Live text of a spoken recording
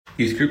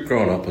Youth group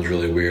growing up was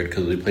really weird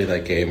because we played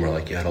that game where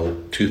like you had a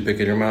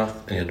toothpick in your mouth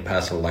and you had to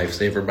pass a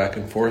lifesaver back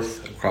and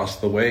forth across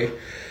the way,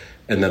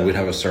 and then we'd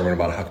have a sermon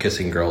about how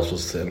kissing girls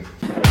was sin.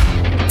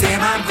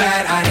 Damn, I'm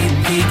glad I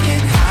didn't peak in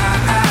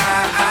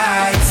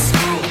high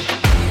school,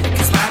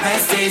 'cause my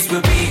best days will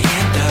be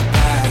in the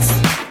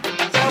past.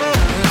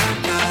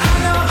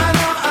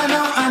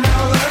 I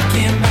know,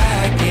 looking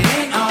back, it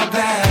ain't all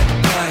bad,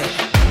 but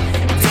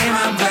damn,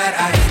 I'm glad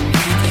I didn't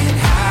peak in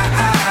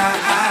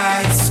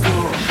high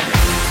school.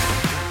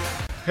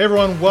 Hey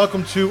everyone,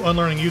 welcome to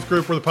Unlearning Youth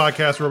Group. We're the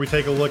podcast where we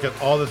take a look at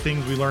all the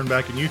things we learned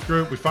back in youth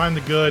group. We find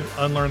the good,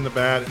 unlearn the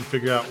bad, and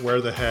figure out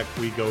where the heck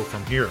we go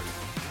from here.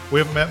 We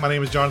haven't met. My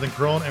name is Jonathan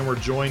Crone, and we're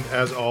joined,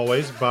 as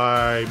always,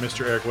 by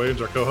Mr. Eric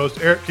Williams, our co-host.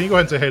 Eric, can you go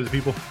ahead and say hey to the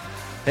people?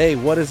 Hey,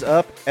 what is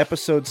up?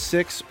 Episode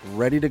 6,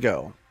 ready to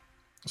go.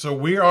 So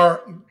we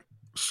are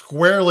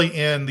squarely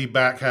in the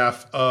back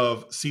half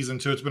of season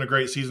 2. It's been a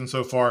great season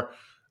so far.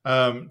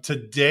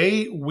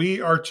 Today,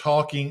 we are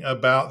talking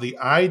about the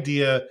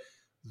idea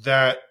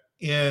that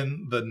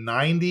in the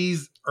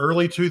 90s,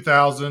 early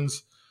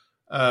 2000s,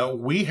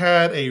 we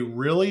had a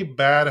really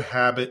bad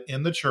habit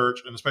in the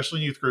church, and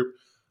especially in youth group,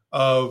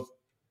 of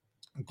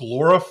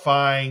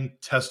glorifying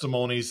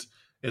testimonies,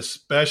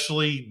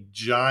 especially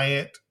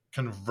giant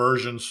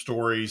conversion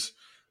stories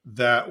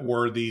that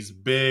were these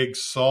big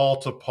Saul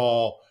to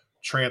Paul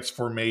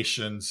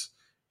transformations.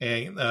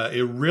 And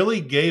it really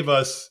gave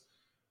us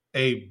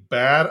a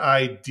bad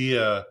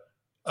idea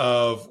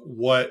of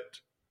what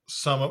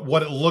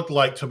it looked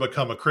like to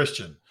become a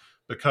Christian,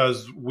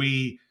 because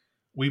we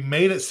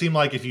made it seem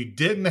like if you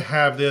didn't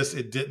have this,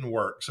 it didn't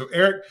work. So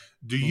Eric,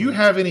 do you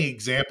have any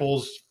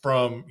examples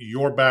from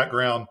your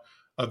background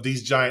of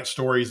these giant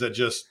stories that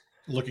just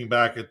looking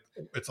back,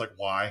 it's like,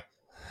 why?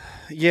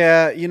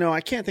 Yeah, I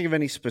can't think of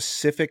any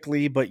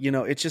specifically, but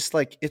it's just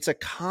like, it's a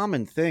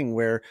common thing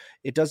where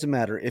it doesn't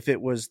matter if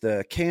it was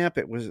the camp,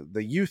 it was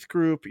the youth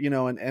group,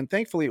 and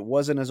thankfully it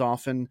wasn't as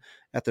often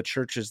at the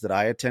churches that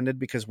I attended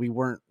because we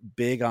weren't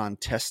big on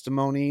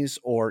testimonies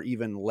or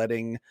even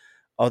letting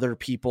other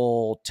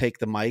people take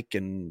the mic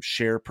and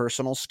share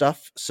personal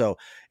stuff. So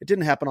it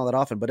didn't happen all that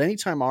often, but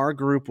anytime our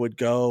group would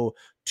go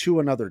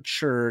to another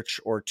church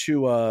or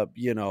to a,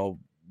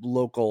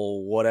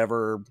 local,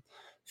 whatever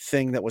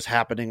thing that was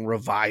happening,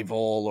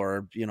 revival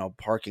or,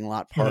 parking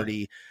lot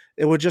party,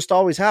 it would just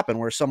always happen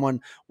where someone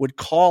would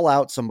call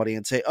out somebody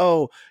and say,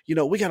 oh,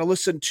 we got to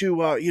listen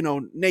to,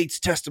 Nate's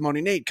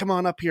testimony. Nate, come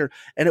on up here.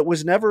 And it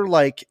was never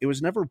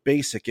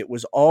basic. It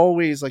was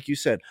always, like you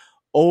said,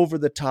 over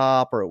the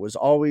top, or it was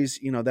always,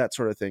 that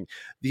sort of thing.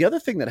 The other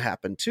thing that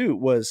happened too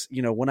was,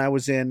 when I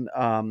was in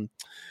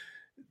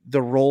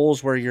the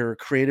roles where you're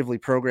creatively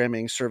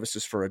programming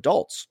services for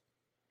adults,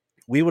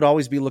 we would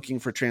always be looking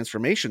for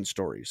transformation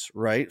stories,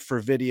 right?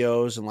 For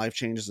videos and life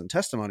changes and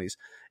testimonies.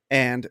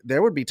 And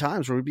there would be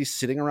times where we'd be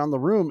sitting around the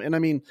room. And I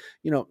mean,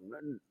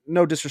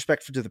 no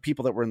disrespect to the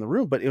people that were in the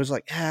room, but it was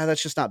like,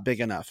 that's just not big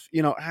enough.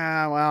 Well,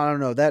 I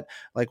don't know that,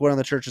 like one of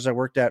the churches I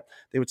worked at,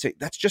 they would say,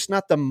 that's just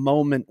not the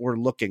moment we're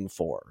looking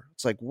for.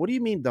 It's like, what do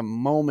you mean the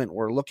moment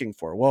we're looking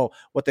for? Well,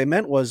 what they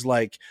meant was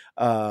like,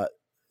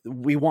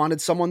 we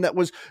wanted someone that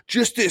was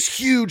just this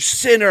huge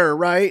sinner,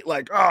 right?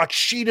 Like,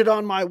 cheated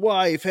on my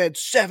wife, had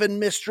 7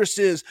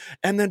 mistresses.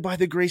 And then by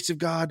the grace of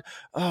God,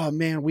 oh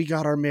man, we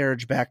got our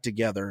marriage back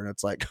together. And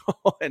it's like,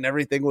 and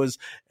everything was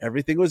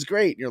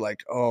great. And you're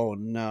like, oh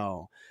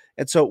no.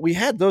 And so we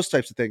had those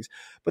types of things.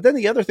 But then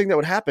the other thing that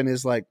would happen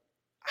is like,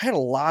 I had a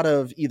lot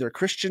of either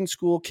Christian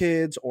school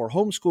kids or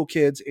homeschool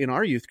kids in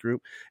our youth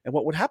group. And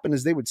what would happen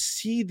is they would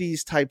see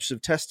these types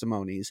of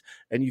testimonies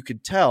and you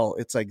could tell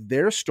it's like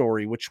their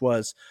story, which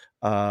was,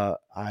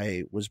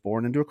 I was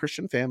born into a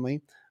Christian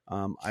family.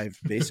 I've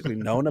basically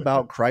known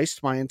about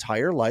Christ my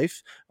entire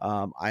life.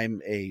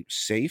 I'm a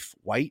safe,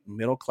 white,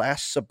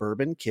 middle-class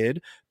suburban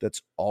kid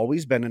that's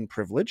always been in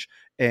privilege.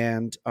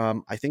 And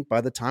I think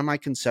by the time I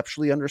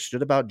conceptually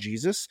understood about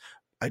Jesus,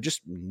 I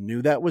just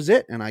knew that was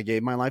it. And I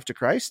gave my life to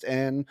Christ.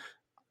 And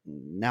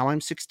now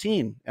I'm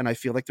 16 and I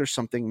feel like there's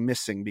something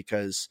missing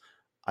because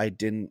I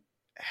didn't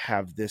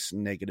have this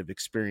negative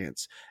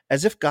experience.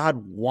 As if God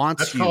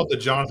wants That's you. That's called the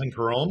Jonathan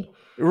Crone.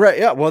 Right.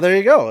 Yeah. Well, there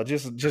you go.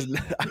 Just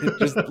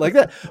like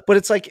that. But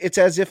it's like, it's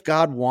as if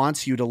God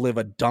wants you to live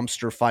a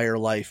dumpster fire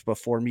life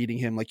before meeting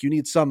him. Like you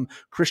need some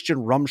Christian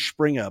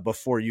Rumspringa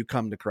before you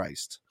come to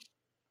Christ.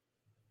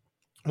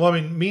 Well,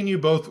 I mean, me and you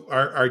both,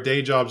 our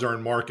day jobs are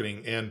in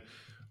marketing, and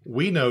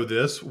we know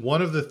this.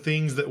 One of the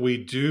things that we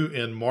do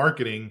in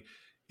marketing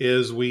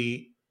is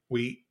we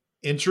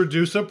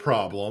introduce a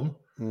problem,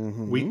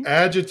 we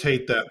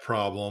agitate that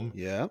problem,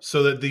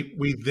 so that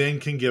we then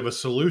can give a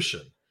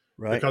solution.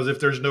 Right. Because if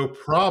there's no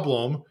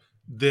problem,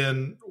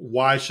 then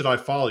why should I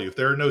follow you? If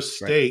there are no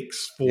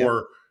stakes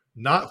for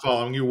not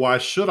following you, why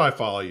should I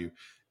follow you?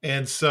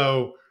 And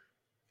so,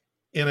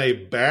 in a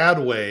bad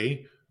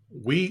way,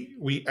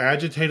 we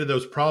agitated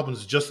those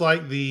problems, just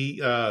like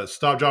the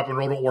Stop, Drop, and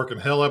Roll Don't Work in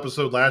Hell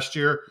episode last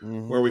year,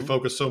 where we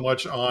focused so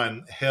much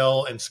on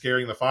hell and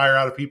scaring the fire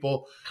out of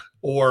people,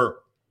 or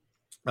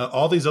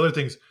all these other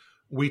things.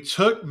 we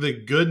took the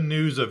good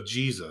news of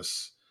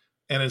Jesus,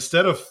 and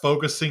instead of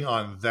focusing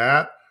on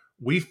that,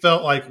 we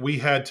felt like we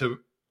had to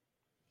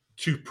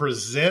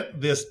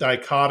present this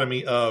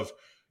dichotomy of,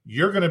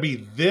 you're going to be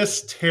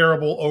this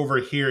terrible over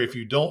here if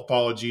you don't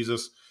follow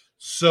Jesus,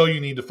 so you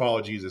need to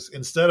follow Jesus.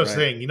 Instead of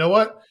saying, you know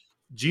what?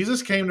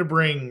 Jesus came to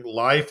bring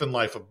life and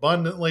life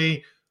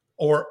abundantly,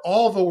 or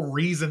all the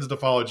reasons to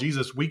follow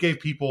Jesus. We gave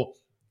people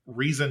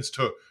reasons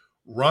to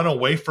run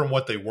away from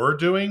what they were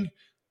doing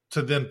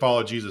to then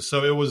follow Jesus.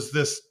 So it was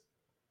this,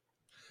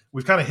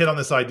 we've kind of hit on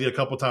this idea a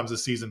couple of times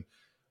this season.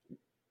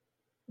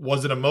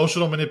 Was it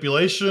emotional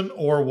manipulation,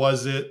 or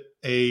was it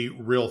a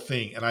real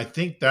thing? And I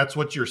think that's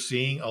what you're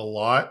seeing a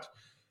lot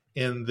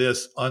in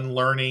this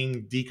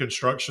unlearning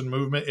deconstruction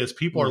movement, is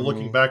people are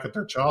looking back at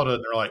their childhood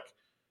and they're like,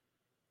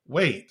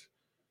 wait,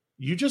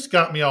 you just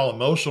got me all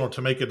emotional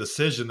to make a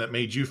decision that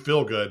made you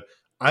feel good.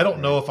 I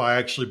don't know if I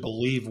actually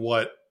believe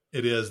what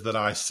it is that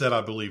I said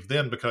I believed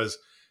then, because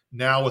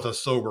now with a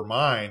sober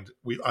mind,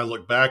 I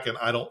look back and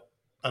I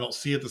don't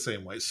see it the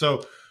same way.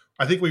 So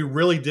I think we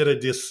really did a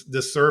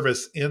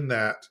disservice in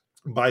that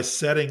by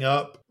setting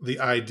up the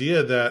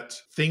idea that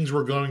things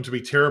were going to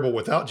be terrible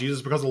without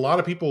Jesus, because a lot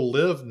of people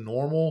live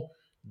normal,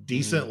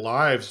 decent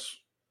lives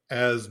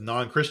as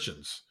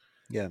non-Christians.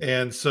 Yeah.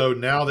 And so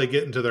now they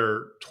get into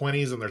their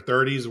 20s and their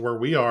 30s where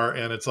we are,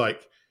 and it's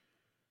like,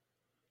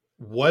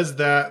 was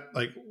that,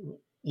 like,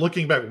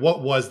 looking back,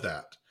 what was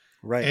that?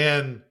 Right.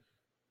 And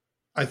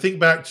I think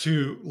back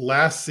to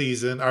last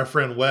season, our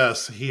friend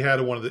Wes, he had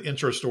one of the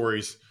intro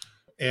stories,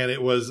 and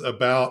it was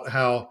about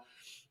how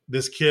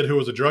this kid who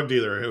was a drug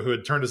dealer who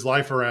had turned his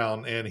life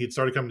around, and he'd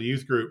started coming to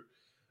youth group,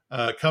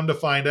 come to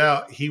find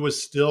out he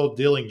was still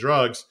dealing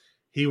drugs.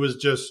 He was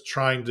just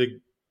trying to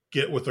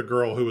get with a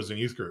girl who was in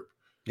youth group.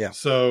 Yeah.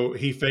 So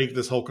he faked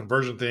this whole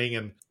conversion thing,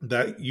 and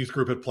that youth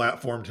group had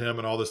platformed him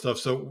and all this stuff.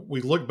 So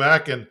we look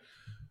back, and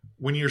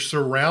when you're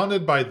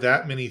surrounded by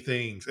that many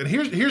things, and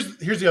here's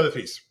the other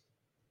piece.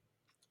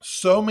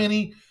 So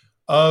many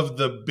of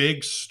the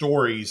big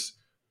stories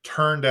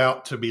turned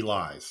out to be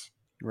lies.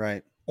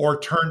 Right. Or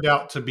turned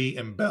out to be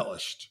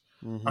embellished.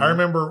 I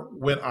remember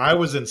when I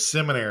was in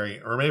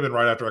seminary, or maybe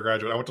right after I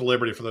graduated, I went to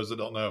Liberty, for those that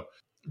don't know.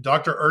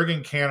 Dr.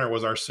 Ergen Cantor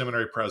was our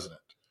seminary president.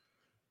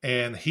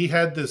 And he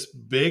had this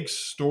big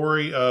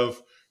story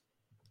of,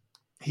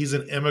 he's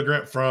an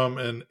immigrant from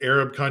an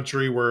Arab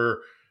country where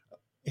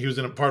he was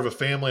in a part of a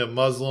family of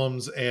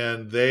Muslims,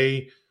 and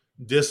they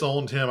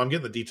disowned him. I'm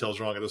getting the details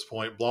wrong at this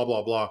point, blah,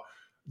 blah, blah.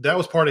 That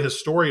was part of his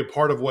story,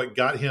 part of what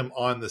got him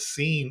on the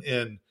scene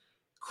in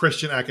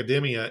Christian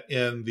academia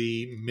in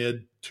the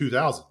mid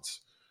 2000s.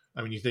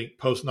 I mean, you think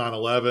post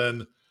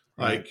 9/11,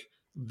 like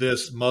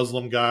this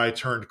Muslim guy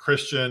turned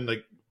Christian,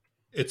 like,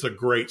 it's a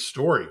great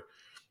story.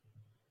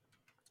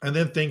 And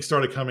then things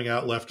started coming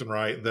out left and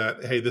right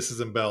that, hey, this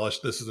is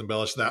embellished.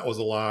 That was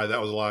a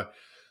lie.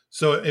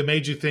 So it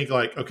made you think,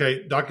 like,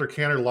 okay, Dr.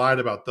 Cantor lied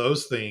about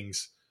those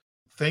things.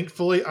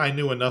 Thankfully, I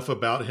knew enough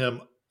about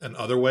him in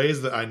other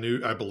ways that I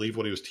believed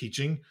what he was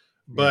teaching.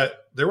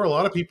 But there were a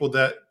lot of people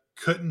that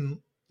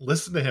couldn't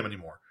listen to him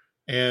anymore.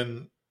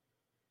 And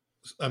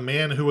a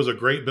man who was a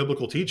great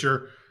biblical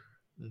teacher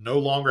no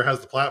longer has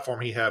the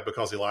platform he had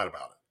because he lied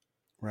about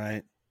it.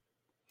 Right.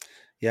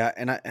 Yeah.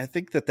 And I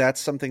think that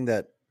that's something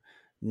that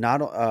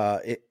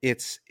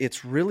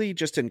it's really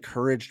just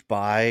encouraged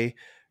by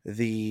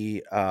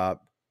the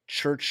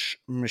church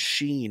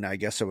machine, I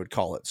guess I would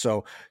call it.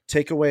 So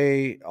take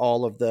away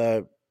all of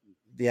the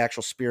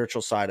actual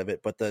spiritual side of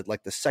it, but the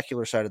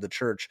secular side of the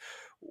church,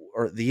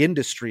 or the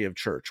industry of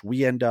church,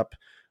 we end up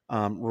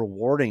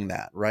rewarding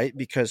that, right?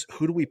 Because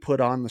who do we put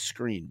on the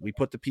screen? We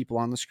put the people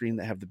on the screen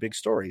that have the big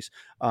stories.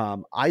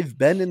 I've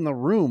been in the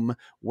room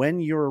when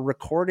you're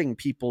recording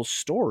people's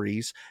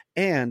stories,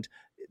 and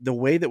the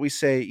way that we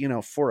say,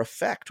 for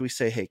effect, we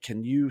say, hey,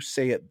 can you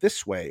say it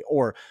this way?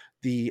 Or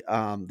the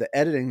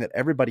editing that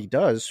everybody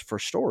does for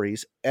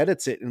stories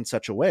edits it in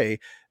such a way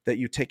that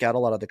you take out a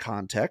lot of the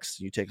context,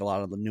 you take a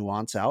lot of the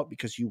nuance out,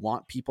 because you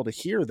want people to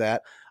hear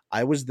that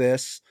I was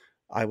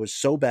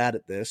so bad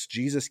at this,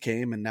 Jesus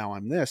came and now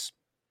I'm this.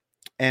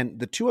 And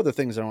the two other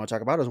things I want to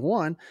talk about is,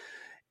 one,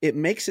 it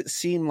makes it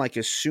seem like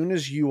as soon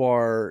as you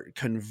are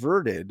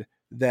converted,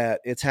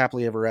 that it's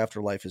happily ever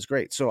after, life is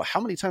great. So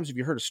how many times have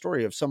you heard a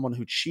story of someone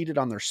who cheated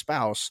on their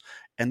spouse,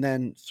 and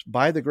then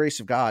by the grace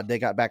of God, they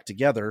got back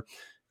together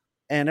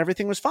and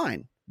everything was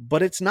fine?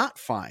 But it's not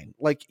fine.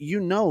 Like,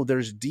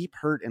 there's deep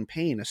hurt and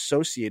pain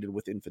associated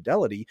with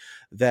infidelity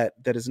that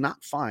is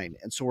not fine.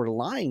 And so we're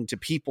lying to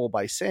people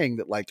by saying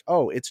that, like,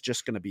 oh, it's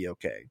just going to be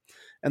okay.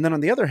 And then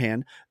on the other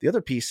hand, the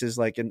other piece is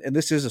like, and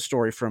this is a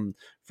story from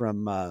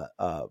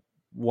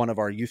one of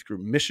our youth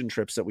group mission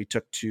trips that we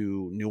took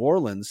to New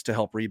Orleans to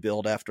help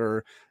rebuild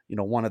after,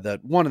 one of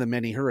the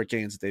many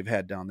hurricanes that they've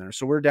had down there.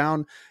 So we're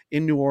down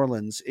in New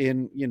Orleans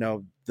in,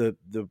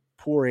 the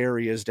poor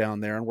areas down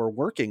there, and we're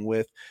working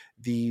with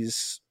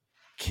these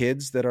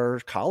kids that are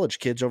college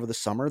kids over the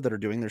summer that are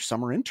doing their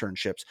summer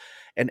internships.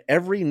 And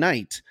every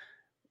night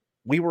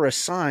we were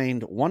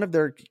assigned one of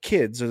their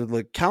kids, or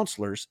the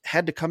counselors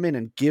had to come in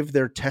and give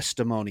their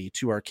testimony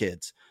to our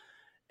kids.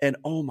 And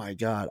oh my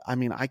God, I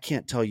mean, I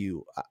can't tell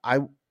you,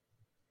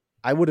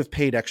 I would have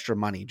paid extra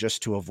money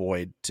just to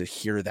avoid to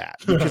hear that,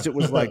 because it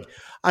was like,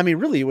 I mean,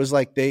 really, it was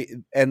like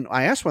and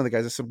I asked one of the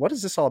guys, I said, what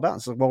is this all about?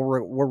 And said, well,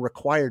 we're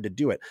required to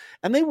do it.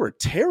 And they were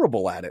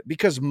terrible at it,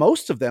 because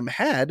most of them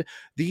had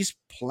these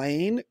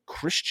plain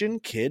Christian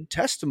kid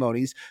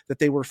testimonies that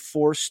they were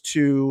forced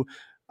to,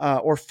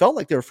 or felt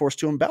like they were forced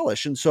to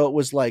embellish. And so it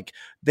was like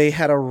they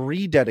had a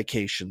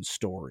rededication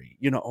story.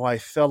 Oh, I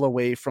fell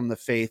away from the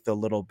faith a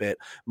little bit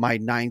my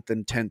 9th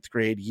and 10th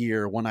grade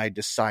year when I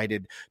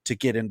decided to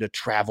get into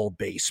travel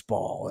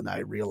baseball. And I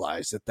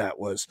realized that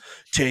was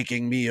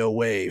taking me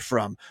away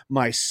from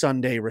my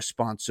Sunday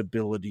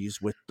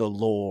responsibilities with the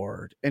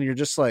Lord. And you're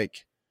just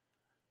like,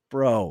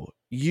 bro,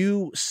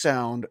 you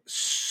sound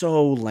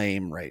so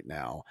lame right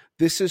now.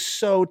 This is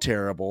so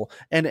terrible.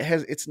 And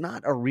it's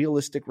not a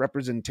realistic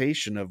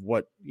representation of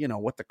what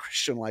the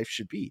Christian life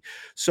should be.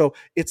 So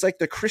it's like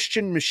the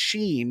Christian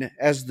machine,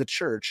 as the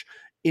church,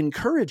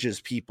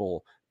 encourages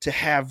people to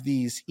have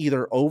these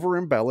either over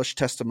embellished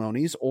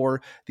testimonies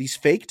or these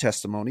fake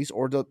testimonies,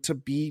 or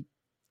to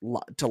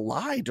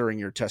lie during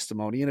your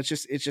testimony. And it's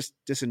just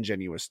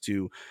disingenuous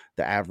to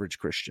the average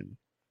Christian.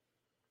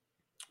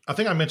 I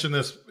think I mentioned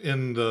this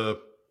in the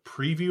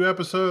preview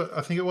episode,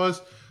 I think it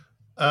was.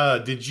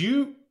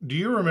 Do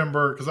you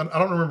remember, because I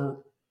don't remember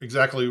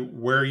exactly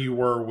where you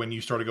were when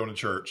you started going to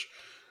church,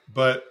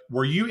 but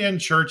were you in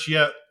church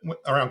yet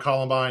around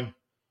Columbine?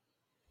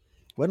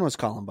 When was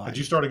Columbine? Had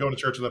you started going to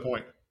church at that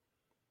point?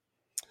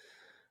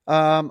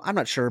 I'm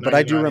not sure, but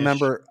I do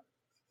remember.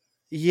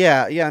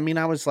 Yeah. I mean,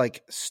 I was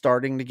like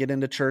starting to get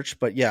into church,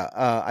 but yeah,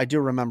 I do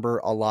remember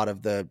a lot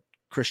of the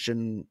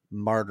Christian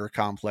martyr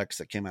complex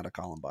that came out of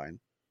Columbine.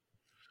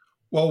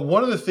 Well,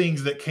 one of the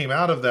things that came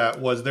out of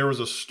that was there was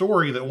a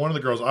story that one of the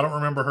girls, I don't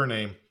remember her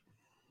name,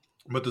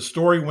 but the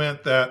story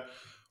went that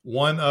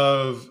one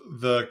of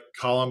the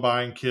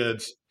Columbine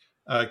kids,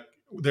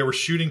 they were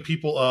shooting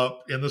people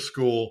up in the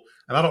school.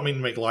 And I don't mean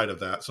to make light of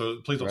that, so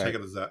please don't take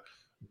it as that.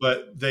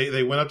 But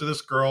they went up to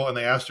this girl and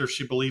they asked her if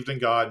she believed in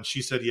God, and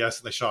she said yes,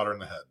 and they shot her in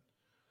the head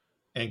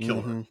and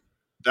killed her.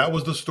 That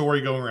was the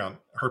story going around.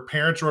 Her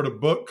parents wrote a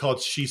book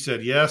called She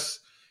Said Yes,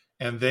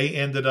 and they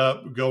ended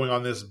up going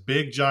on this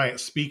big, giant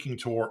speaking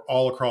tour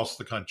all across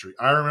the country.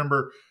 I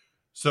remember,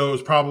 so it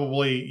was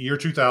probably year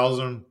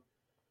 2000.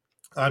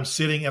 I'm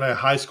sitting in a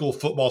high school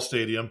football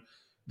stadium.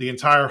 The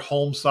entire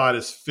home side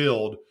is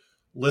filled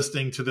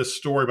listening to this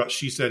story about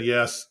She Said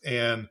Yes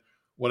and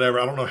whatever.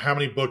 I don't know how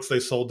many books they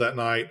sold that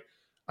night.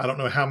 I don't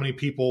know how many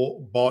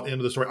people bought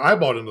into the story. I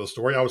bought into the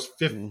story. I was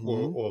 15,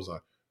 what was I?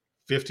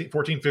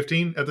 14,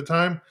 15 at the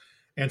time.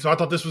 And so I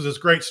thought this was this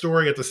great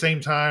story. At the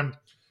same time,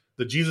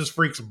 the Jesus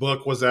Freaks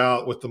book was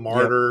out with the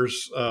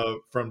martyrs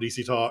from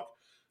DC Talk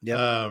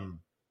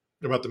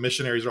about the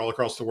missionaries all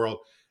across the world.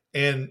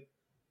 And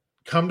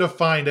come to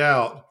find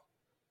out,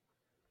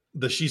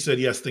 the She Said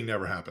Yes thing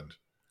never happened.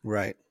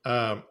 Right.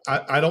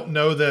 I don't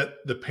know that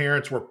the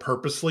parents were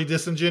purposely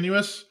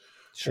disingenuous,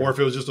 or if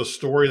it was just a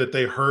story that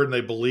they heard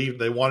and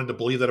they wanted to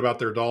believe that about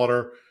their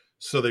daughter.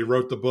 So they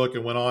wrote the book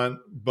and went on,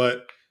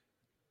 but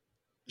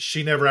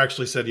she never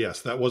actually said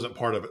yes. That wasn't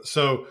part of it.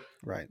 So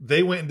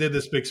they went and did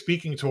this big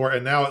speaking tour,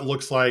 and now it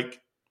looks like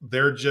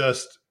they're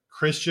just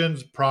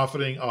Christians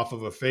profiting off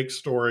of a fake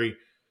story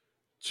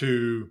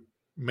to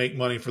make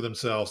money for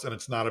themselves, and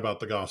it's not about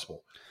the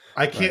gospel.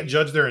 I can't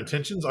judge their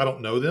intentions. I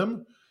don't know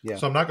them,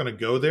 so I'm not going to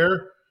go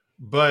there.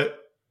 But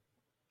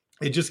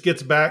it just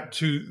gets back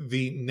to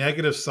the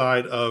negative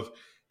side of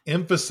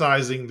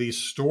emphasizing these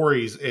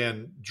stories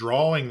and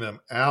drawing them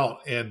out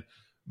and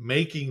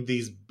making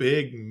these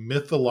big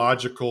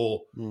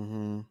mythological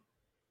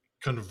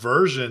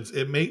conversions.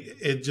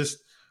 It just,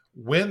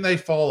 when they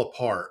fall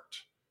apart,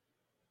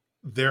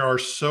 there are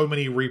so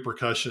many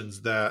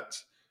repercussions that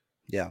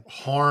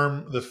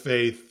harm the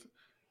faith,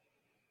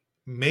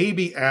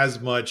 maybe as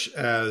much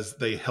as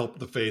they help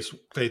the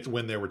faith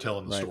when they were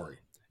telling the story.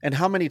 And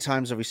how many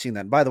times have we seen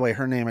that? And by the way,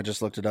 her name, I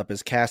just looked it up,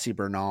 is Cassie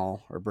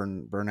Bernal or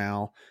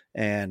Bernal.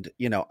 And,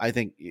 I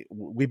think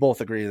we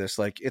both agree to this.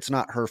 Like, it's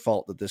not her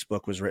fault that this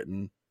book was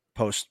written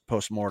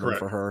post-mortem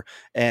for her.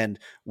 And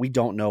we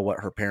don't know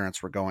what her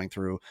parents were going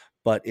through,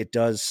 but it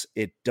does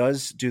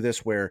do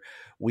this where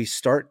we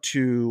start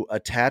to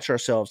attach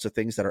ourselves to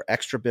things that are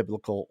extra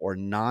biblical or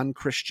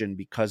non-Christian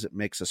because it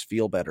makes us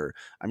feel better.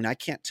 I mean, I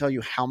can't tell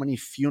you how many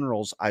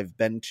funerals I've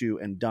been to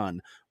and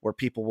done where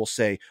people will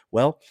say,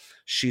 well,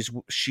 she's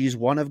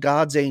one of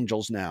God's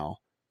angels now.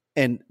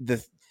 And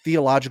the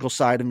theological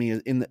side of me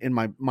in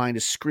my mind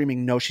is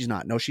screaming, no, she's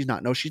not. No, she's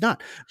not. No, she's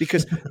not.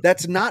 Because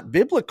that's not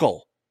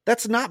biblical.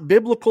 That's not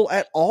biblical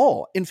at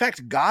all. In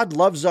fact, God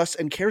loves us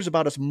and cares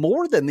about us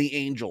more than the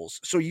angels.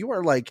 So you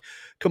are like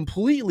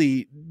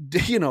completely,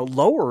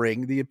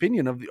 lowering the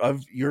opinion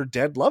of your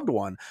dead loved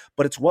one,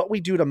 but it's what we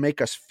do to make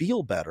us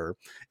feel better.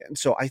 And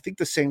so I think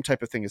the same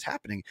type of thing is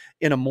happening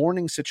in a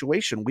mourning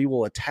situation. We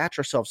will attach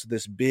ourselves to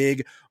this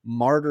big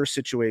martyr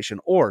situation,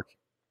 or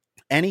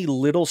any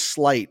little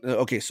slight,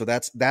 okay, so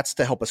that's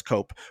to help us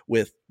cope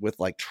with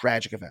like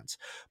tragic events.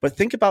 But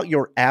think about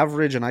your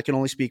average, and I can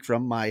only speak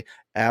from my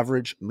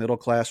average middle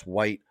class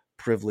white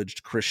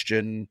privileged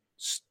Christian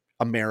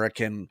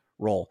American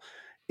role.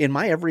 In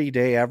my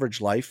everyday average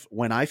life,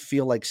 when I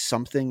feel like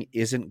something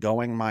isn't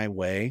going my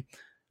way,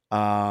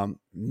 man,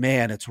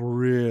 it's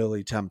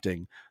really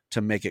tempting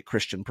to make it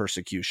Christian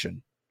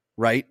persecution,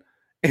 right?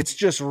 It's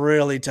just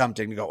really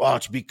tempting to go, oh,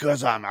 it's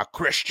because I'm a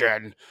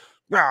Christian.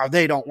 Oh,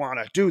 they don't want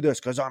to do this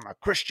because I'm a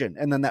Christian.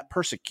 And then that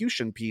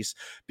persecution piece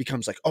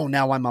becomes like, oh,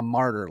 now I'm a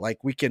martyr.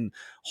 Like we can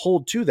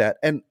hold to that.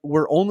 And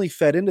we're only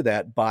fed into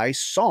that by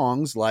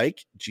songs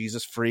like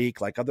Jesus Freak,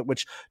 like other,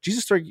 which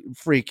Jesus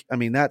Freak, I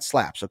mean, that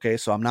slaps. Okay.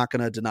 So I'm not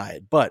going to deny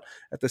it. But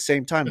at the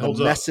same time, the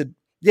message,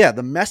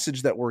 the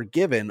message that we're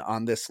given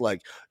on this,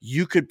 like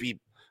you could be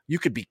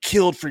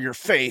killed for your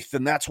faith,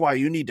 and that's why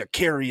you need to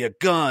carry a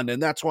gun,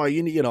 and that's why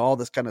you need, all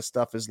this kind of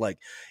stuff is like,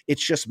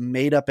 it's just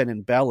made up and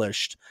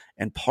embellished.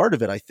 And part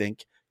of it, I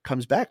think,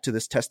 comes back to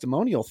this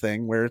testimonial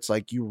thing where it's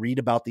like you read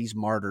about these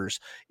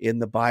martyrs in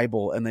the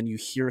Bible, and then you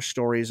hear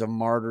stories of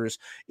martyrs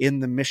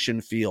in the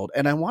mission field.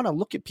 And I want to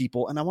look at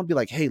people and I want to be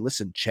like, hey,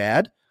 listen,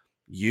 Chad,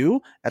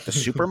 you at the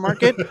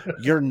supermarket,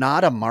 you're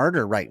not a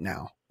martyr right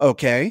now.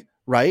 Okay.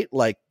 Right?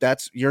 Like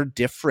you're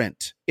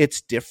different.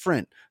 It's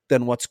different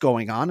than what's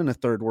going on in a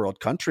third world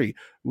country.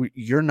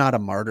 You're not a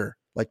martyr.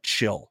 Like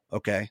chill.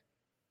 Okay.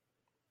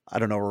 I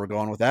don't know where we're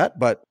going with that,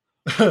 but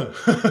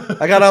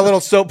I got a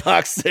little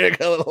soapbox there.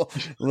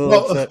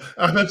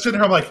 I'm sitting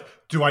here. I'm like,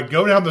 do I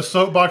go down the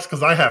soapbox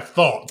because I have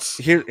thoughts?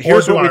 Here's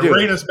or do what we I do.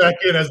 rein us back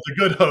in as the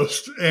good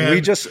host? And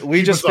we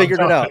just figured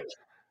it out.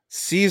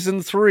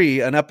 Season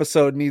 3, an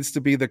episode needs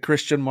to be the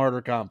Christian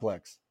martyr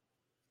complex.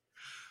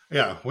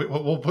 Yeah,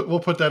 we'll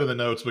put that in the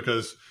notes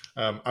because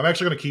I'm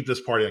actually going to keep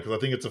this part in because I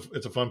think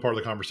it's a fun part of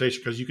the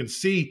conversation because you can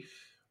see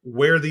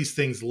where these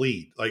things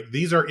lead. Like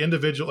these are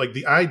individual, like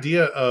the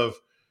idea of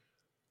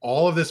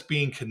all of this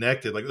being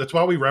connected. Like that's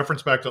why we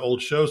reference back to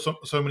old shows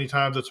so many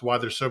times. That's why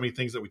there's so many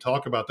things that we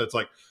talk about. That's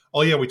like,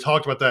 oh yeah, we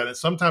talked about that. And it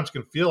sometimes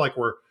can feel like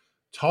we're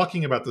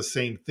talking about the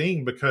same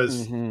thing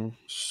because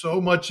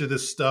so much of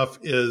this stuff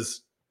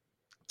is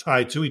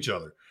tied to each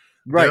other.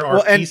 Right.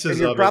 Well, and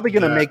you're probably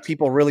going to make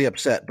people really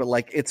upset, but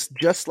like, it's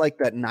just like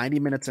that 90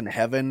 Minutes in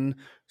Heaven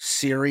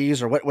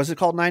series, or what was it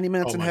called? 90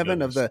 Minutes in Heaven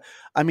goodness.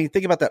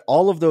 Think about that.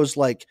 All of those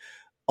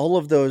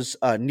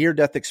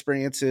near-death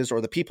experiences, or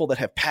the people that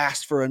have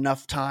passed for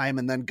enough time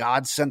and then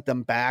God sent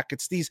them back.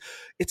 It's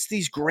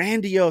these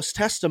grandiose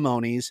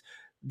testimonies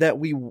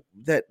that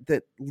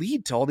that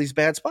lead to all these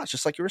bad spots,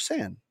 just like you were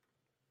saying.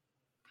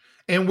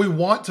 And we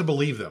want to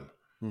believe them.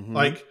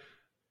 Like,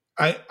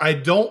 I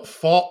don't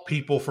fault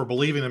people for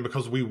believing them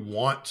because we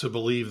want to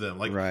believe them.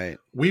 Like, right.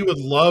 We would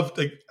love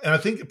to, and I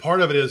think part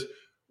of it is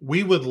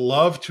we would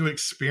love to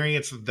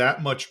experience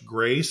that much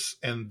grace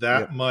and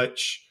that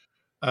much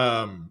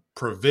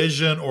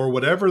provision, or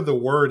whatever the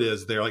word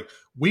is there. Like,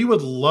 we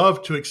would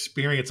love to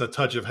experience a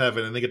touch of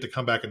heaven and they get to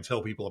come back and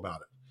tell people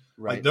about it.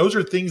 Right. Like, those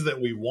are things that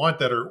we want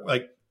that are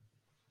like,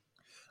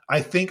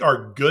 I think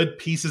are good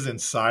pieces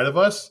inside of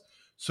us.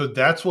 So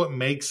that's what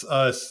makes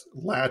us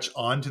latch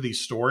on to these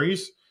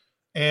stories.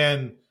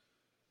 And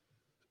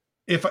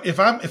if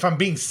I'm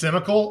being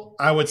cynical,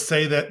 I would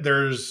say that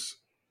there's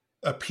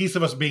a piece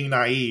of us being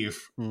naive,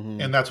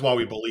 and that's why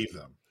we believe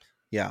them.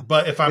 Yeah.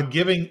 But if I'm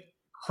giving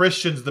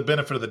Christians the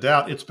benefit of the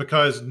doubt, it's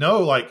because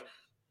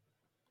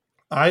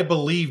I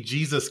believe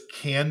Jesus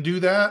can do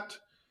that.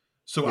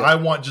 So I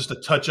want just a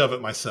touch of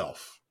it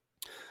myself.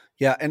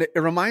 Yeah, and it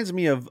reminds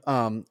me of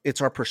it's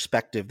our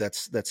perspective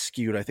that's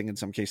skewed, I think, in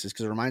some cases,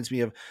 because it reminds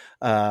me of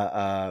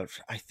I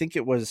think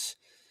it was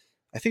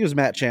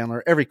Matt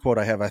Chandler. Every quote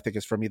I have, I think,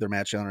 is from either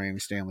Matt Chandler or Andy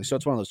Stanley. So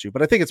it's one of those two.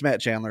 But I think it's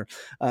Matt Chandler,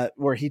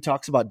 where he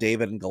talks about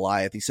David and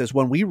Goliath. He says,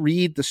 when we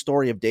read the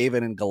story of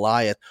David and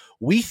Goliath,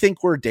 we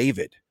think we're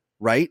David,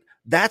 right?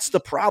 That's the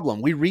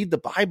problem. We read the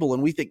Bible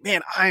and we think,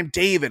 man, I'm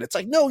David. It's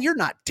like, no, you're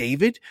not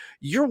David.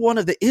 You're one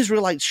of the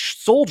Israelite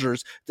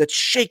soldiers that's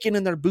shaking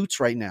in their boots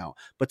right now.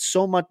 But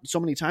so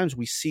many times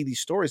we see these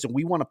stories and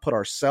we want to put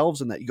ourselves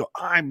in that. You go,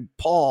 I'm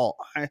Paul.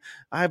 I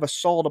have a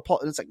Saul to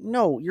Paul. And it's like,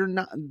 no, you're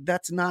not.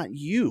 That's not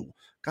you.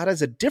 God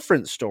has a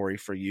different story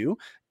for you.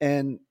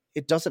 And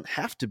it doesn't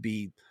have to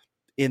be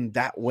in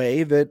that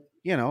way that,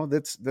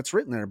 that's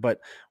written there. But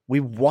we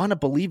want to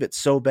believe it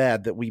so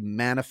bad that we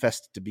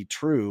manifest it to be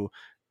true.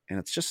 And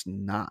it's just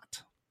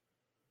not.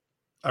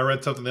 I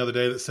read something the other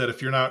day that said,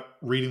 if you're not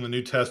reading the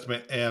New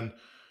Testament and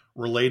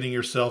relating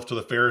yourself to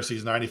the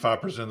Pharisees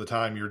 95% of the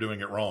time, you're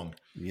doing it wrong.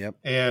 Yep.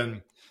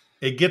 And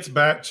it gets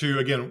back to,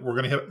 again, we're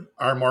going to hit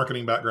our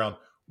marketing background.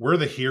 We're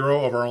the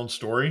hero of our own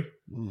story,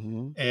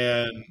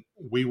 and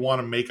we want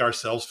to make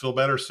ourselves feel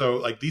better. So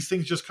like these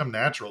things just come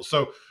natural.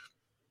 So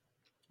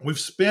we've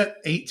spent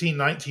 18,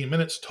 19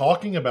 minutes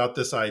talking about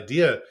this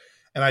idea,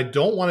 and I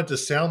don't want it to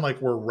sound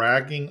like we're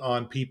ragging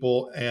on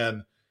people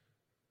and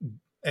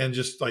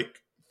just like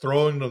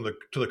throwing them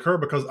to the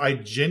curb, because I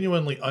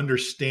genuinely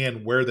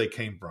understand where they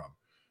came from.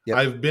 Yep.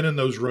 I've been in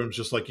those rooms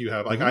just like you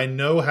have. Like I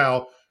know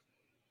how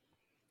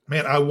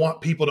man, I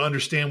want people to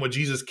understand what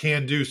Jesus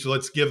can do. So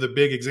let's give the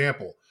big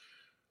example.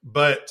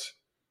 But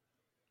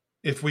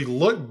if we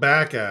look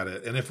back at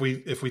it, and if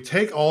we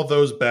take all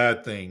those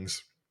bad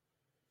things,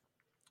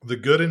 the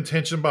good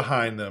intention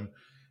behind them,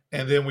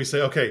 and then we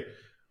say, okay,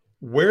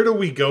 where do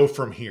we go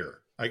from here?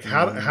 Like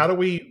how do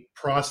we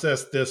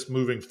process this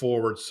moving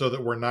forward so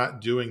that we're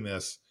not doing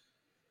this?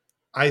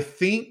 I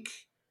think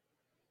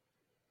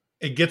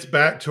it gets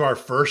back to our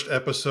first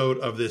episode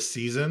of this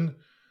season.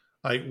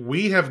 Like,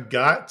 we have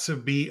got to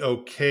be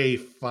okay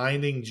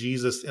finding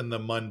Jesus in the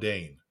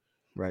mundane.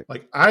 Right.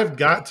 Like, I've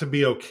got to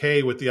be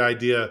okay with the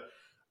idea.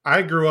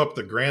 I grew up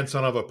the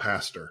grandson of a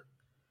pastor.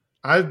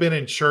 I've been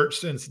in church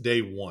since day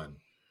one.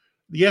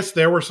 Yes,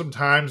 there were some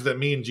times that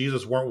me and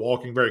Jesus weren't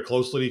walking very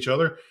closely to each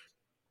other.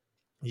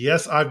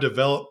 Yes, I've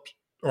developed,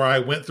 or I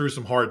went through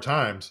some hard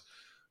times.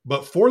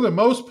 But for the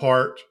most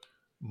part,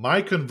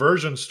 my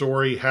conversion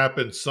story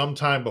happened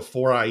sometime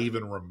before I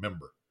even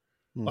remember.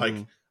 Mm-hmm. Like,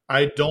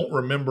 I don't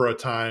remember a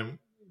time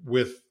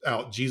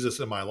without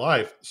Jesus in my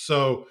life.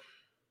 So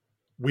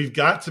we've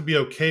got to be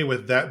okay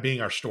with that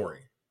being our story.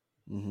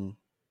 Mm-hmm.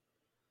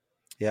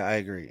 Yeah, I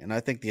agree. And I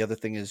think the other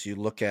thing is, you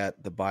look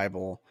at the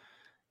Bible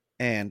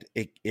and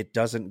it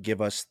doesn't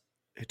give us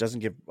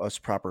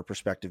proper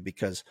perspective,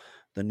 because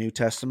the New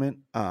Testament,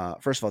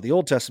 first of all, the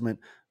Old Testament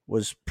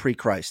was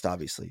pre-Christ,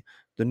 obviously.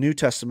 The New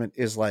Testament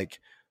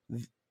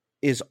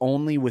is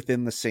only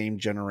within the same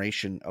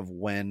generation of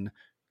when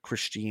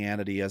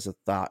Christianity as a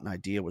thought and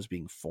idea was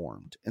being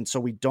formed. And so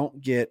we don't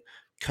get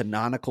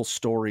canonical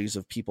stories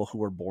of people who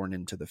were born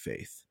into the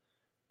faith.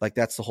 Like,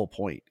 that's the whole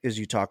point, is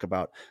you talk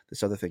about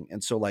this other thing.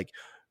 And so, like,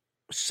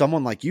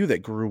 someone like you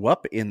that grew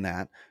up in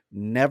that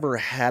never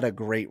had a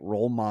great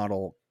role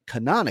model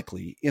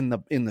canonically in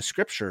the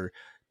scripture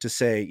to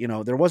say, you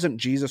know, there wasn't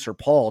Jesus or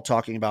Paul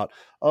talking about,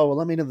 oh, well,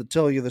 let me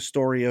tell you the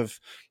story of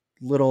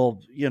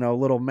little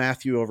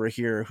Matthew over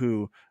here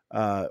who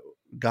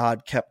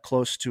God kept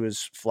close to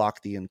his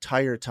flock the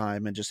entire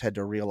time and just had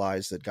to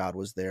realize that God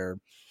was there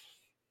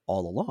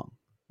all along.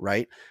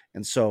 Right.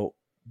 And so,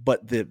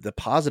 but the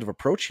positive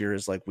approach here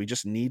is, like, we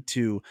just need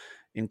to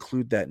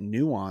include that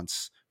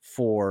nuance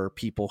for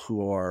people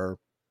who are,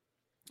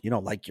 you know,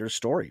 like your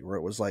story, where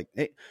it was like,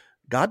 hey,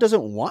 God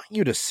doesn't want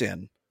you to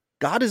sin.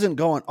 God isn't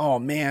going, oh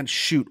man,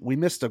 shoot, we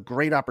missed a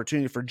great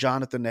opportunity for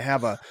Jonathan to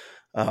have a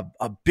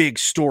big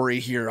story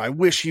here. I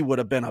wish he would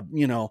have been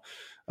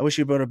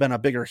a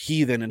bigger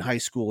heathen in high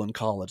school and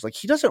college. Like,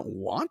 he doesn't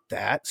want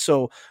that.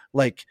 So,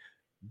 like,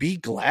 be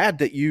glad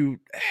that you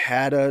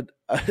had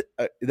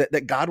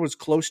that God was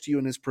close to you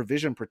and his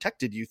provision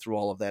protected you through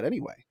all of that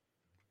anyway.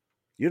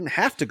 You didn't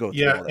have to go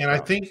through all that. And I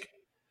think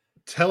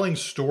telling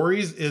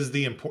stories is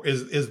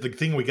the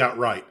thing we got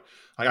right.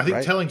 Like, I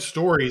think telling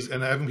stories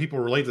and having people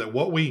relate to that,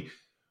 what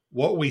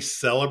we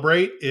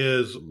celebrate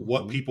is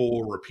what people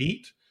will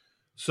repeat.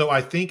 So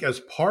I think as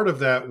part of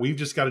that, we've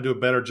just got to do a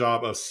better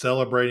job of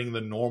celebrating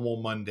the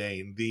normal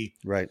mundane, the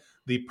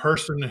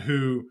person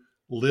who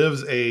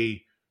lives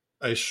a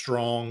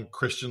strong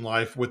Christian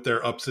life with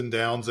their ups and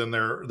downs and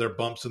their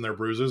bumps and their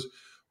bruises.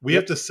 We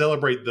have to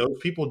celebrate those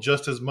people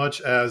just as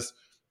much as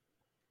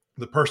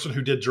the person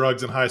who did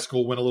drugs in high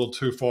school, went a little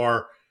too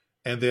far,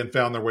 and then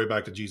found their way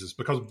back to Jesus,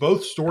 because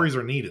both stories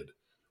are needed.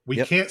 We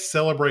can't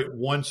celebrate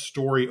one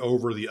story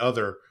over the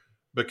other,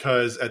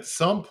 because at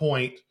some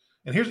point,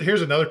 and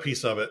here's another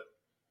piece of it.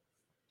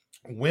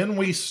 When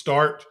we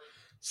start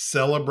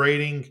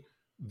celebrating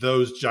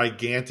those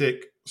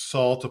gigantic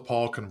Saul to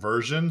Paul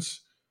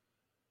conversions,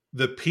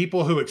 the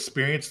people who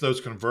experience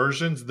those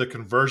conversions, the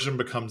conversion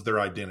becomes their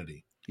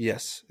identity.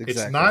 Yes,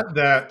 exactly. It's not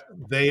that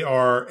they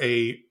are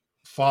a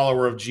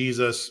follower of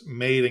Jesus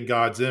made in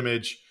God's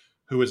image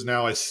who is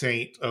now a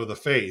saint of the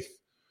faith.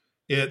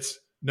 It's,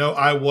 no,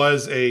 I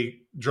was a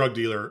drug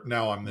dealer,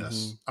 now I'm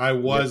this. I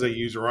was a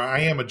user, or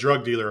I am a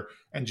drug dealer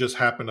and just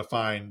happened to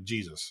find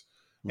Jesus.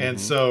 And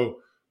so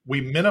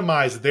we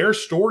minimize their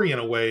story in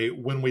a way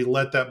when we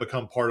let that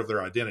become part of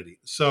their identity.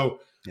 So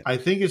I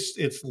think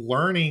it's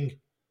learning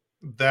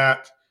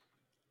that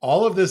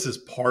all of this is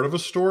part of a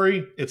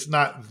story. It's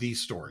not the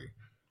story.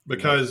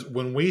 Because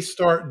when we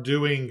start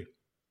doing,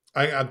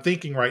 I'm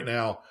thinking right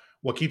now,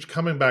 what keeps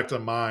coming back to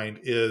mind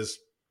is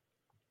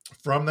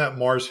from that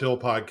Mars Hill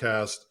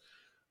podcast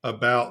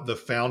about the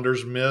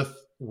founder's myth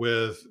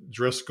with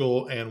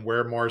Driscoll and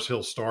where Mars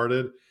Hill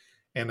started,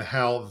 and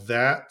how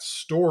that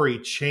story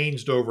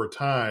changed over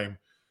time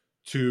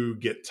to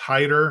get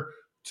tighter,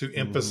 to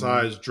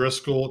emphasize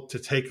Driscoll, to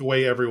take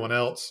away everyone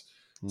else,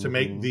 to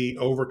make the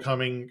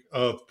overcoming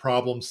of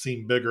problems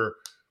seem bigger.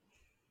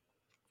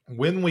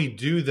 When we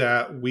do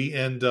that, we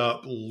end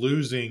up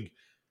losing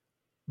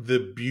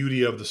the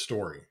beauty of the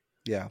story.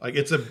 Yeah. Like,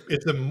 it's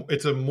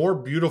a more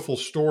beautiful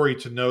story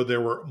to know there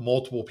were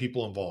multiple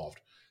people involved,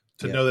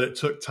 to know that it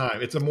took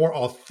time. It's a more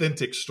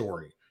authentic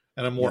story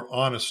and a more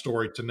honest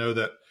story to know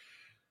that,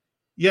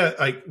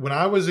 like, when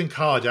I was in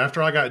college,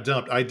 after I got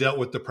dumped, I dealt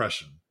with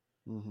depression.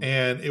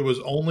 And it was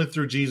only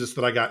through Jesus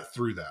that I got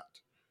through that.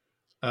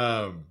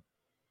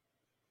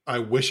 I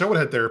wish I would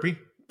have had therapy.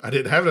 I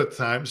didn't have it at the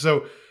time.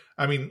 So,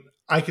 I mean,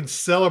 I can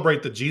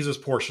celebrate the Jesus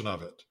portion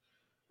of it.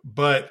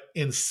 But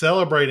in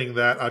celebrating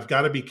that, I've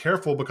got to be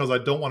careful because I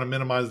don't want to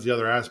minimize the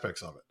other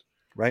aspects of it.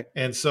 Right.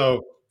 And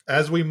so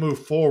as we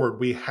move forward,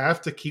 we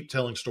have to keep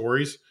telling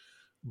stories,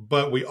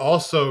 but we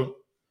also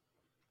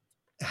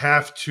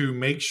have to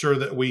make sure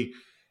that we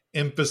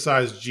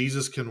emphasize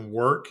Jesus can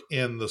work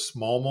in the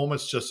small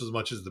moments just as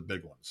much as the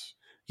big ones.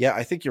 Yeah,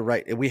 I think you're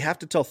right. We have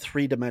to tell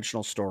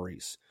 3-dimensional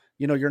stories.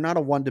 You're not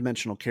a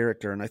one-dimensional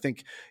character. And I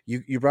think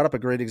you brought up a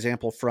great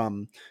example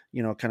from,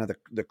 kind of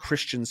the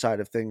Christian side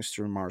of things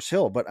through Mars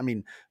Hill. But I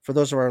mean, for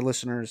those of our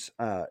listeners,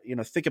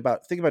 think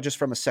about just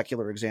from a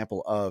secular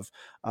example of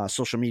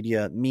social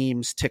media,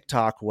 memes,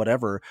 TikTok,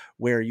 whatever,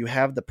 where you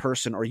have the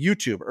person, or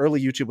YouTube. Early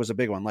YouTube was a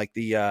big one, like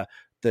the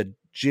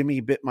Jimmy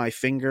bit my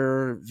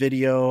finger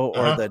video,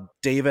 or the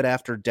David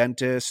after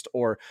dentist,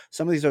 or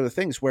some of these other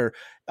things where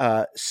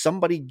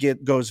somebody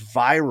goes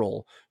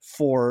viral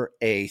for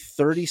a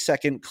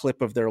 30-second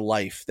clip of their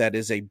life that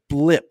is a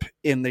blip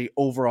in the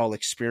overall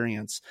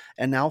experience.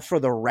 And now for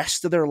the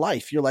rest of their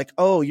life, you're like,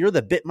 oh, you're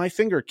the bit my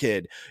finger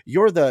kid.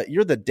 You're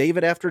the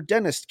David after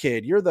dentist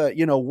kid. You're the,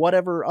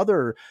 whatever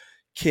other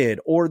kid,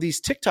 or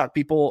these TikTok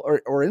people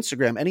or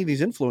Instagram, any of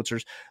these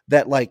influencers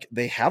that like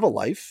they have a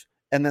life.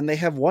 And then they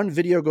have one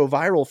video go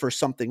viral for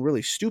something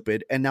really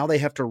stupid, and now they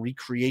have to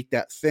recreate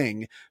that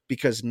thing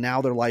because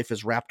now their life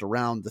is wrapped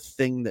around the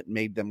thing that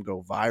made them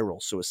go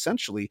viral. So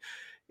essentially,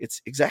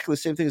 it's exactly the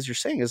same thing as you're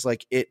saying, is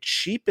like it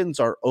cheapens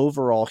our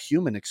overall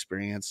human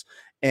experience.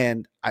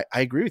 And I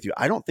agree with you.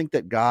 I don't think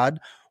that God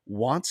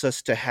wants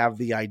us to have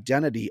the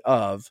identity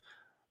of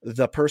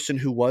the person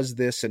who was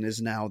this and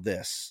is now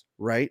this,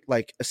 right?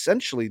 Like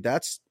essentially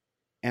that's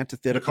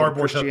antithetical the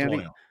cardboard to Christianity.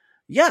 testimonial.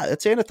 Yeah,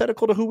 it's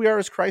antithetical to who we are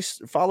as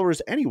Christ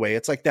followers anyway.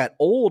 It's like that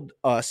old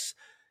us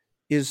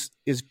is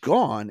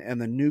gone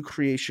and the new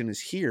creation is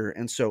here.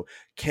 And so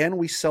can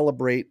we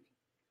celebrate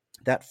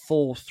that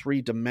full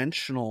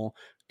 3-dimensional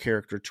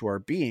character to our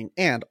being?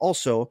 And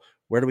also,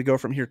 where do we go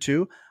from here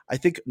too? I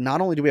think not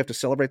only do we have to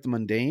celebrate the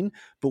mundane,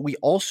 but we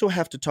also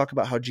have to talk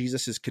about how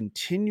Jesus is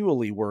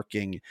continually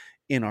working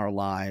in our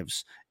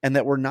lives and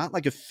that we're not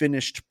like a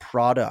finished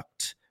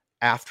product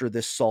after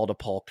this Saul to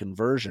Paul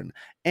conversion.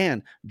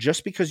 And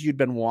just because you'd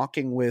been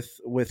walking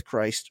with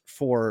Christ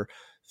for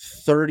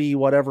 30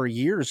 whatever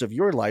years of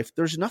your life,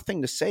 there's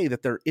nothing to say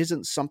that there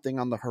isn't something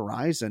on the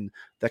horizon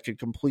that could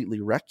completely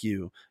wreck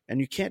you.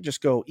 And you can't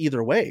just go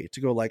either way,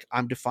 to go like,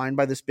 I'm defined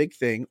by this big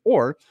thing,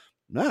 or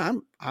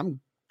no, I'm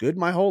good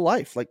my whole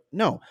life. Like,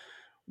 no,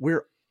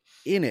 we're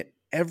in it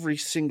every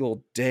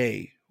single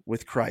day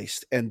with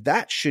Christ. And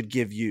that should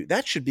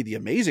be the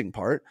amazing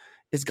part,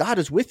 is God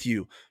is with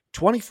you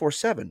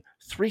 24/7,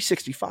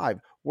 365,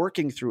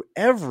 working through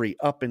every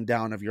up and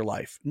down of your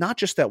life, not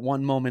just that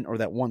one moment or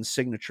that one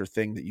signature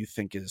thing that you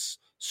think is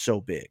so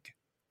big.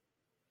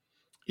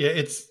 Yeah,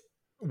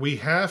 we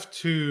have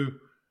to,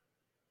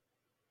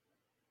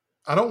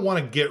 I don't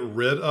want to get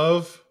rid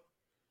of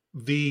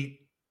the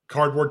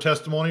cardboard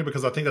testimony,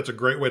 because I think that's a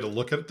great way to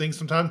look at things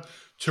sometimes.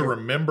 To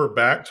remember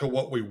back to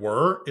what we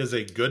were is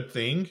a good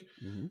thing,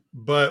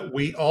 but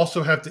we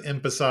also have to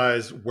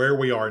emphasize where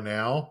we are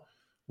now.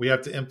 We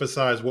have to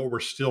emphasize what we're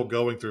still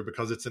going through,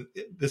 because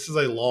this is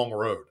a long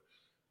road,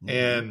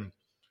 and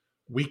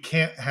we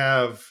can't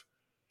have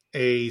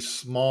a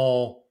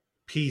small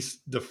piece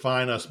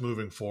define us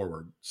moving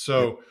forward.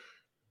 So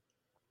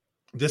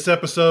this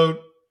episode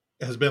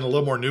has been a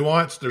little more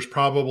nuanced. There's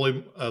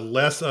probably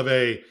less of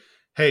a,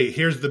 hey,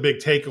 here's the big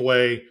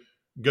takeaway,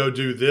 go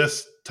do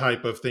this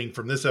type of thing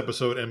from this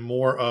episode, and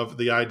more of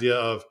the idea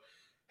of,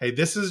 hey,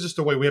 this is just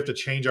a way we have to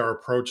change our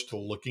approach to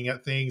looking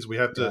at things. We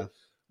have to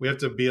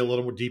be a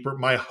little more deeper.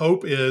 My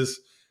hope is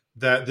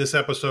that this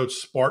episode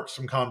sparks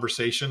some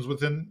conversations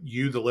within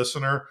you, the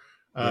listener.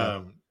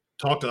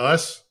 Talk to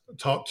us,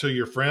 talk to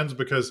your friends,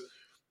 because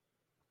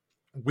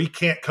we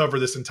can't cover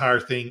this entire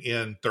thing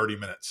in 30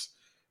 minutes.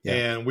 Yeah.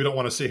 And we don't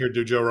want to sit here,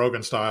 do Joe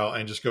Rogan style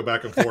and just go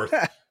back and forth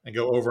and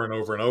go over and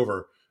over and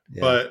over.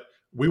 Yeah. But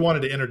we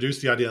wanted to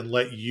introduce the idea and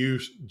let you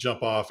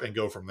jump off and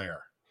go from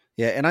there.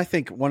 Yeah, and I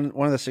think one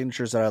of the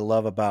signatures that I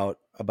love about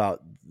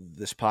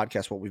this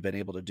podcast, what we've been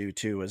able to do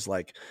too, is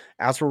like,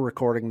 as we're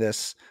recording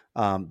this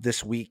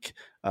this week,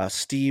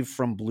 Steve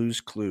from Blues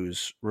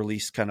Clues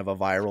released kind of a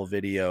viral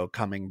video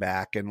coming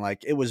back, and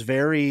like it was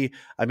very,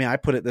 I mean, I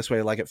put it this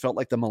way, like it felt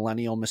like the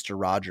millennial Mr.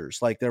 Rogers.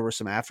 Like there were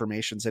some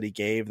affirmations that he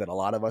gave that a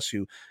lot of us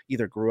who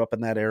either grew up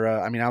in that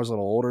era, I mean, I was a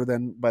little older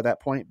than by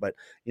that point, but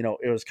you know,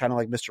 it was kind of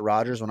like Mr.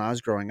 Rogers when I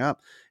was growing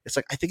up. It's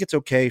like, I think it's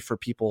okay for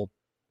people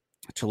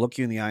to look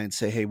you in the eye and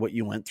say, hey, what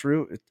you went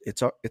through,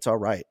 it's all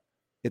right.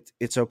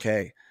 It's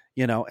okay.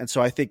 You know? And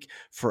so I think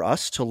for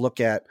us to look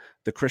at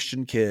the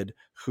Christian kid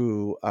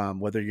who,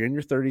 whether you're in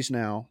your 30s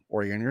now,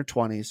 or you're in your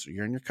 20s, or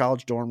you're in your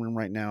college dorm room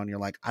right now, and you're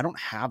like, I don't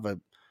have an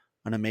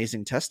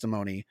amazing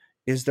testimony.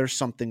 Is there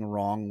something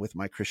wrong with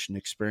my Christian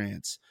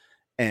experience?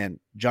 And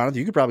Jonathan,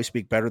 you could probably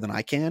speak better than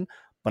I can,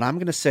 but I'm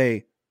going to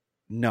say,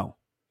 no,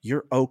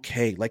 you're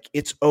okay. Like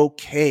it's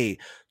okay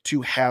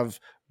to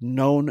have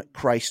known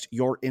Christ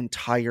your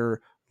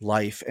entire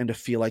life and to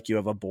feel like you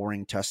have a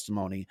boring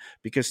testimony.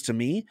 Because to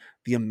me,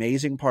 the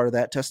amazing part of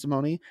that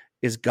testimony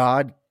is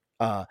God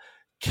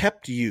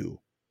kept you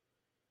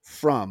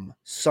from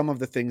some of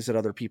the things that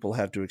other people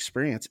have to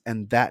experience,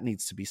 and that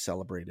needs to be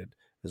celebrated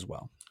as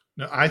well.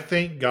 Now, I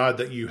thank God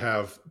that you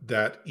have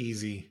that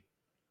easy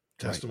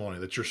testimony,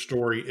 that your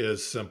story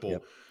is simple.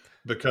 Yep.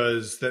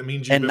 Because that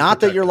means you've and been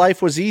not that your protected.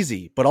 life was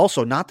easy, but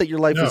also not that your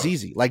life was No.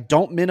 easy. Like,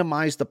 don't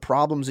minimize the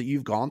problems that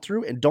you've gone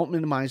through, and don't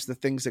minimize the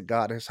things that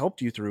God has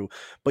helped you through.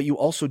 But you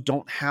also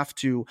don't have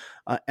to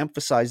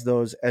emphasize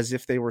those as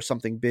if they were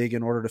something big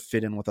in order to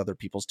fit in with other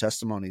people's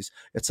testimonies.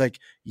 It's like,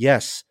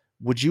 yes,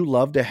 would you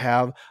love to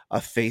have a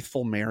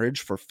faithful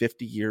marriage for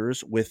 50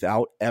 years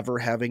without ever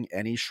having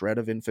any shred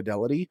of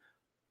infidelity?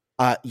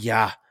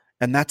 Yeah.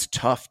 And that's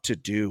tough to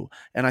do.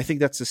 And I think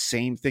that's the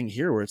same thing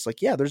here, where it's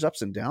like, yeah, there's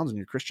ups and downs in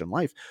your Christian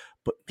life,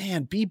 but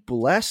man, be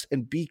blessed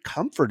and be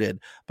comforted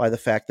by the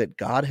fact that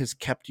God has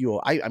kept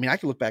you. I mean, I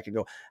can look back and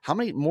go, how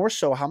many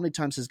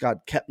times has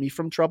God kept me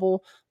from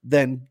trouble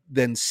than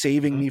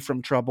saving me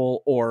from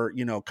trouble, or,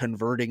 you know,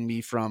 converting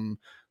me from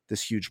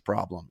this huge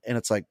problem? And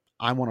it's like,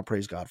 I want to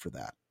praise God for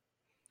that.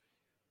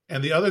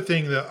 And the other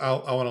thing that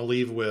I want to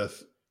leave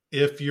with,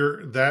 if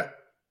you're that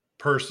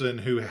person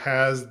who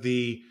has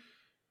the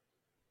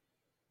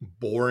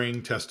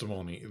boring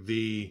testimony,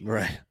 the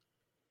Right.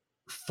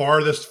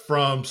 farthest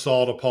from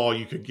Saul to Paul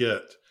you could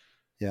get,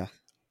 Yeah.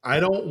 I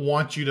don't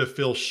want you to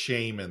feel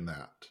shame in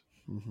that.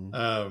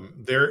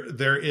 Mm-hmm.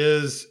 There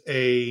is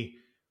a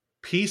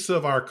piece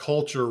of our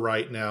culture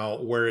right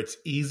now where it's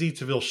easy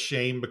to feel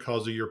shame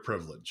because of your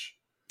privilege.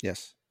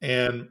 Yes.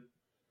 And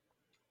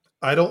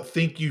I don't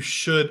think you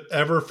should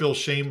ever feel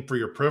shame for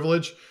your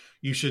privilege.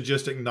 You should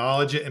just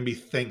acknowledge it and be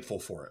thankful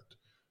for it.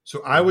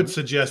 So I would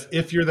suggest,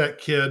 if you're that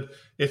kid,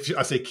 if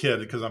I say kid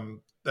because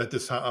I'm at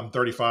this time, I'm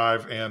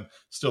 35 and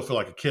still feel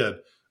like a kid,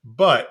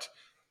 but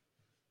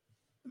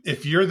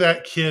if you're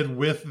that kid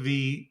with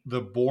the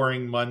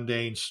boring,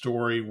 mundane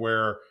story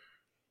where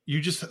you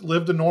just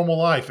lived a normal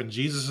life and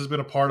Jesus has been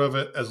a part of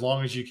it as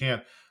long as you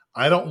can,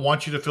 I don't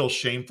want you to feel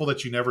shameful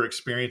that you never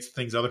experienced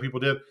things other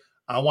people did.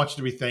 I want you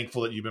to be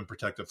thankful that you've been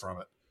protected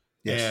from it.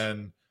 Yes.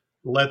 And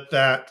let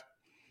that,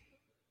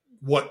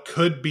 what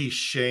could be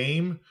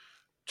shame,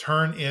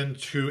 turn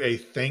into a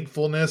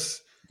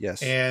thankfulness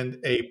Yes. and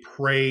a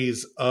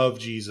praise of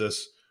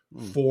Jesus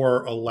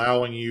for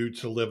allowing you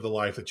to live the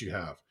life that you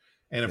have.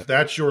 And if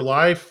that's your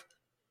life,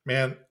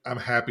 man, I'm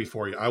happy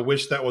for you. I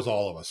wish that was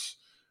all of us.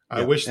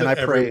 I wish that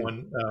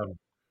everyone,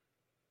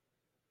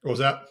 what was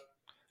that?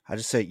 I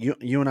just say,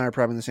 you and I are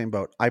probably in the same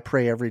boat. I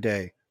pray every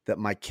day that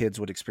my kids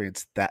would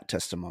experience that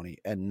testimony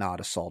and not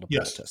a Saul to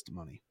Paul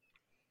testimony.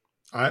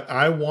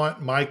 I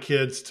want my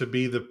kids to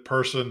be the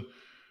person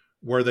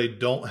where they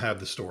don't have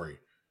the story.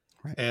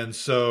 Right. And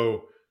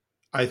so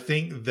I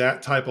think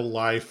that type of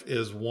life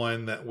is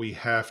one that we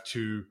have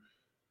to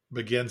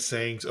begin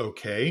saying is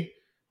okay.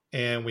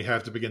 And we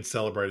have to begin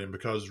celebrating,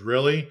 because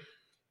really,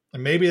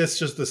 and maybe it's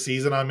just the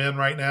season I'm in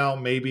right now.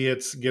 Maybe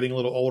it's getting a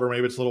little older.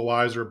 Maybe it's a little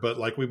wiser. But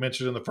like we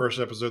mentioned in the first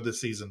episode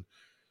this season,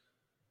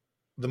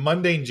 the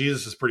mundane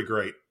Jesus is pretty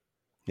great.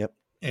 Yep.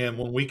 And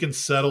when we can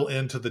settle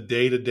into the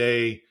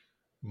day-to-day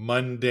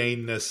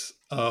mundaneness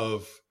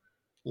of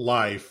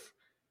life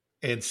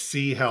and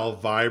see how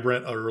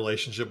vibrant a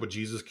relationship with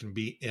Jesus can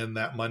be in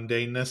that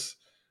mundaneness,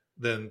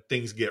 then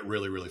things get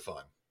really, really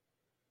fun.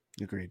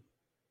 Agreed.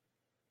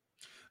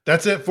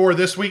 That's it for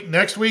this week.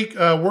 Next week,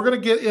 we're going to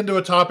get into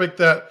a topic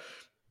that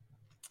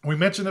we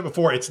mentioned it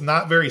before. It's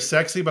not very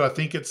sexy, but I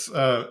think it's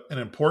an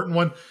important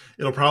one.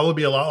 It'll probably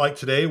be a lot like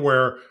today,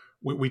 where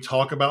we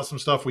talk about some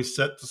stuff, we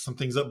set some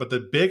things up. But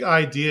the big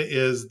idea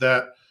is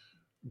that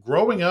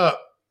growing up,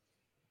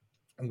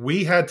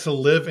 we had to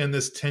live in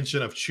this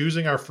tension of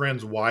choosing our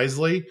friends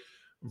wisely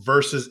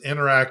versus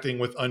interacting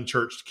with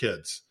unchurched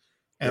kids.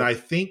 And I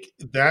think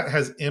that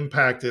has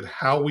impacted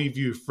how we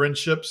view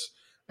friendships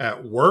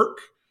at work,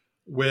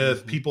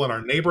 with people in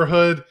our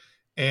neighborhood,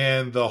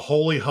 and the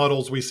holy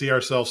huddles we see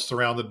ourselves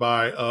surrounded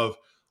by of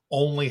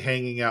only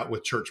hanging out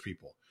with church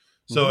people.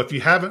 So if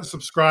you haven't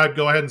subscribed,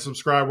 go ahead and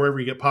subscribe wherever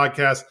you get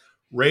podcasts.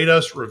 Rate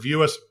us,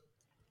 review us,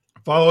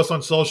 follow us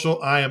on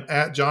social. I am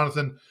at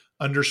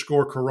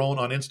Jonathan_Carone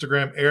on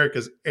Instagram. Eric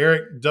is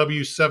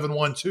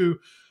EricW712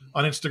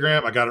 on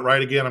Instagram. I got it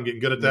right again. I'm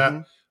getting good at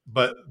that.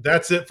 But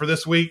that's it for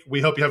this week.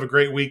 We hope you have a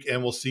great week,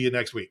 and we'll see you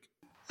next week.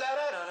 Damn,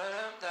 I'm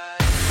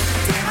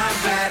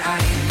glad I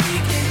ain't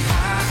leaking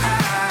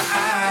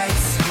high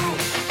school,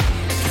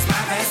 'cause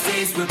my best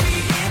days will be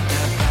in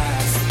the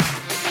past.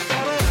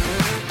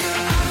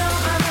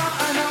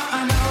 I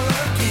know,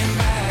 looking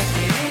back,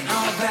 it ain't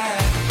all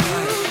bad,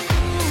 but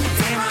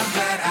damn, I'm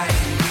glad I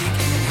ain't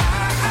leaking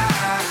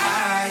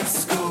high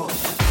school.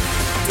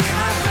 Damn,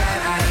 I'm glad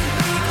I ain't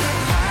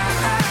leaking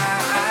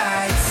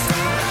high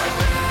school,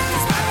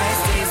 'cause my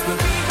best days will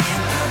be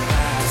in the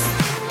past.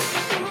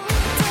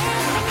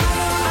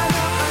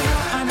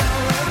 I know,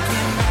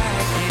 looking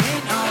back, it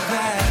ain't all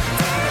bad,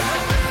 but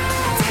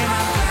damn,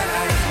 I'm glad I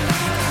ain't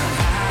leaking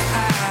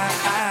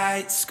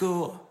high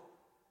school.